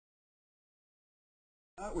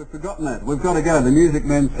We've forgotten that. We've got to go. The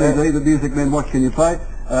Musicmen CD, the Musicmen What Can You Play,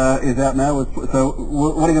 is out now. So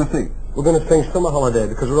what are you going to sing? We're going to sing Summer Holiday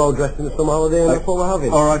because we're all dressed in the summer holiday and that's what we're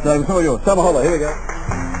having. All right, David, it's all yours. Summer Holiday, here we go.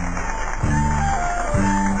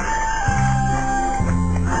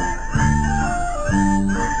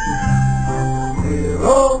 We're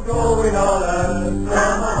all going on a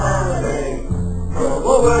summer holiday, but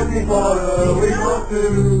we're working for a week or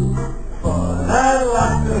two. Fun and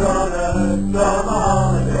laughter on a summer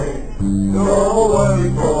holiday, no worry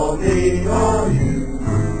for me or you.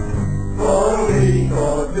 For a week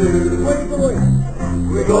or two. Where are you going?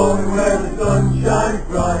 We're going where the sun shines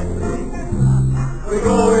brightly. We're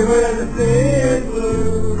going where the sea is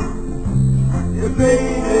blue. You've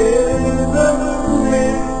been in the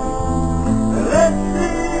movies, and let's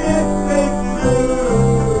see if it's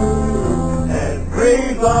true.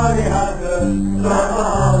 Everybody has a summer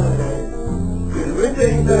holiday, doing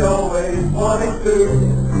things they always wanted to.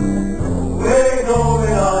 We're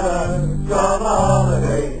going on a summer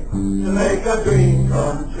holiday to make our dream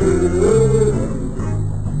come true.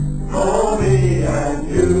 For me and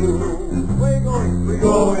you. Where are you going? We're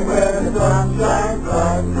going where the sun shines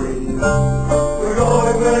brightly. We're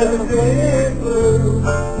going where the sea is blue.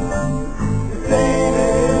 You've seen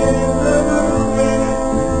it in the movies.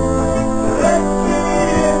 Let's see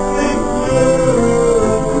if it's true.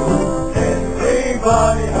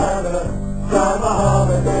 Everybody has a summer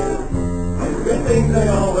holiday, doing things they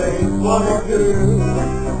always wanted to.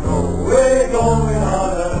 We're going on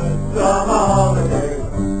a summer holiday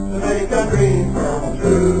to make our dreams come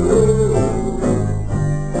true.